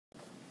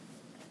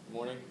Good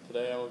morning.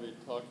 Today I will be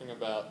talking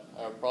about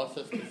our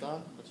process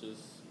design, which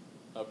is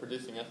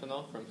producing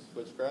ethanol from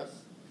switchgrass.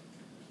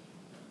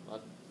 My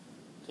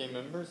team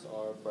members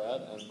are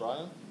Brad and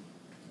Brian.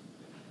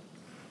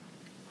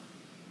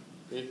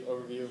 Brief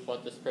overview of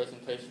what this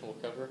presentation will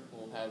cover.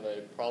 We'll have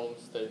a problem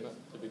statement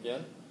to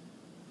begin,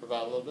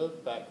 provide a little bit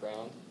of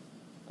background,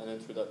 an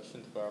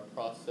introduction to our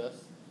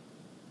process,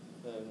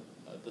 then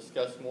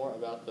discuss more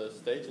about the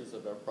stages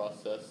of our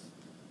process,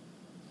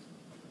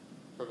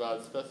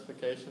 provide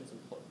specifications and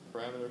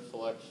parameter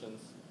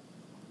selections,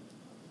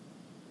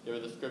 give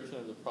a description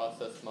of the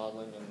process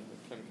modeling and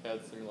the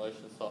ChemCAD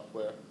simulation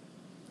software,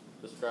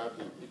 describe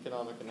the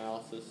economic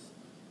analysis,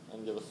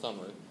 and give a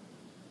summary.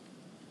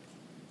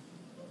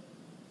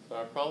 So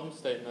our problem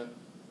statement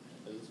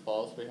is as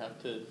follows. We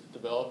have to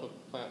develop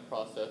a plant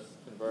process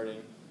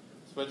converting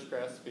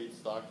switchgrass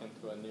feedstock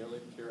into a nearly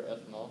pure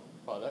ethanol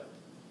product.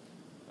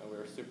 We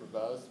are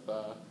supervised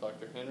by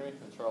Dr. Henry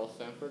and Charles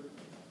Sanford.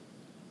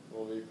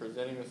 We'll be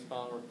presenting this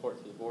final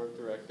report to the Board of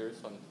Directors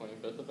on the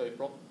 25th of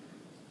April.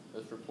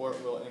 This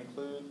report will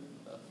include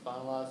a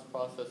finalized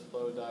process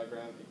flow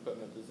diagram,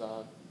 equipment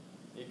design,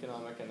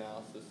 economic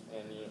analysis,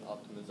 and unit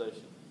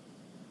optimization.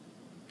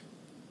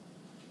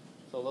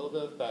 So a little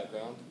bit of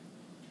background.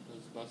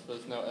 As most of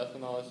us know,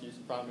 ethanol is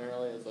used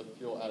primarily as a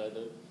fuel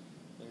additive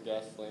in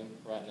gasoline.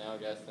 Right now,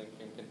 gasoline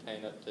can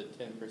contain up to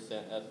 10%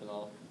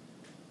 ethanol.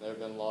 There have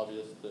been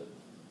lobbyists that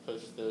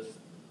push this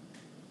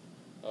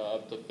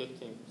up to 15%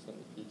 in the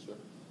future.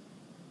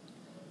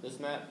 This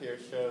map here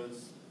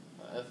shows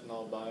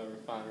ethanol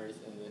biorefineries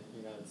in the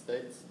United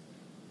States.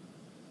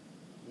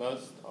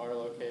 Most are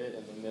located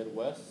in the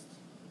Midwest,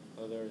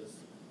 though there's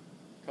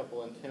a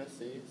couple in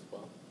Tennessee as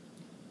well.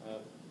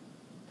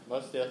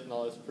 Most of the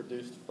ethanol is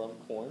produced from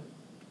corn.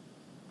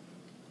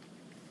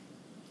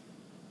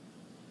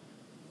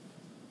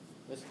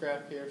 This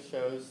graph here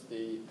shows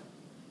the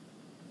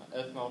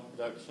ethanol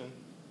production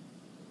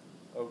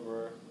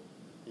over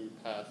the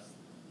past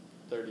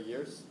 30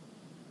 years.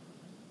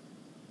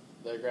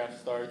 The graph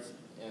starts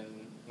in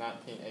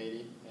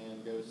 1980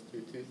 and goes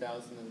through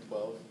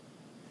 2012.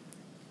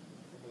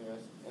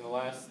 In the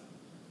last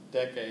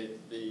decade,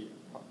 the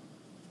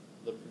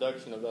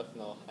production of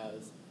ethanol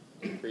has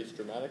increased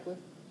dramatically.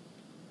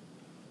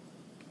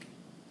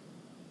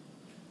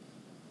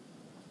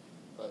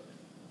 But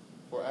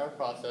for our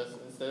process,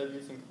 instead of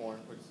using corn,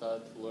 we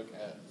decided to look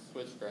at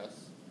switchgrass.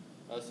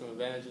 Some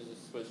advantages of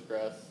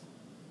switchgrass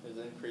is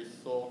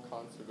increased soil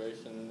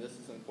conservation, and this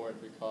is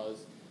important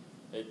because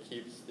it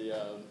keeps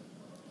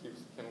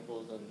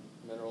chemicals and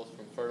minerals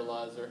from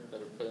fertilizer that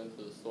are put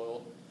into the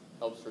soil,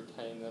 helps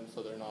retain them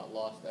so they're not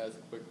lost as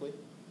quickly.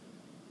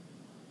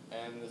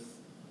 And this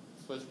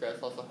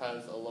switchgrass also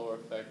has a lower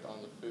effect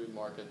on the food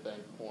market than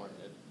corn.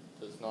 It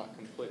does not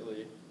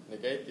completely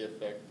negate the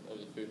effect of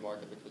the food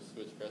market because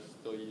switchgrass is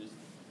still used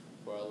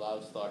for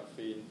livestock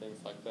feed and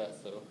things like that,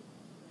 so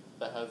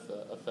that has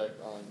an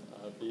effect on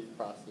beef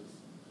prices,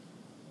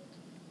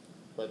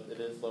 but it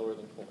is lower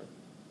than corn.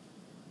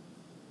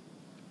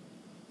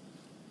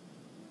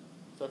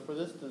 So for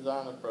this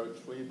design approach,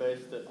 we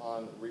based it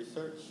on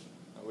research.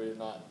 We did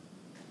not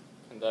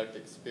conduct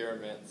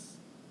experiments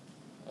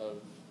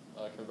of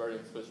converting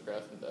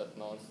switchgrass into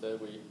ethanol. Instead,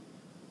 we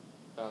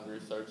found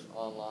research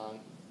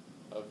online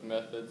of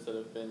methods that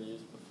have been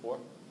used before,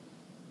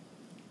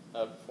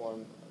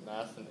 performed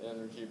mass and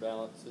energy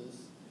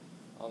balances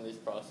on these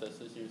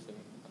processes using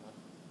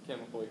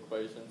chemical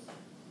equations.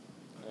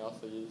 We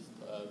also used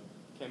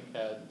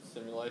ChemCAD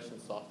simulation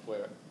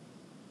software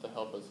to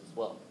help us as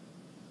well.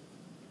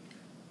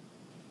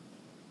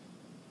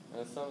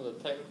 And some of the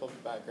technical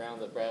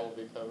background that Brad will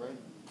be covering: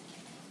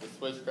 the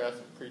switchgrass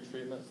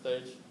pretreatment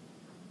stage,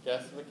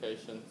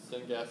 gasification,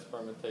 syngas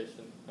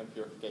fermentation, and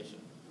purification.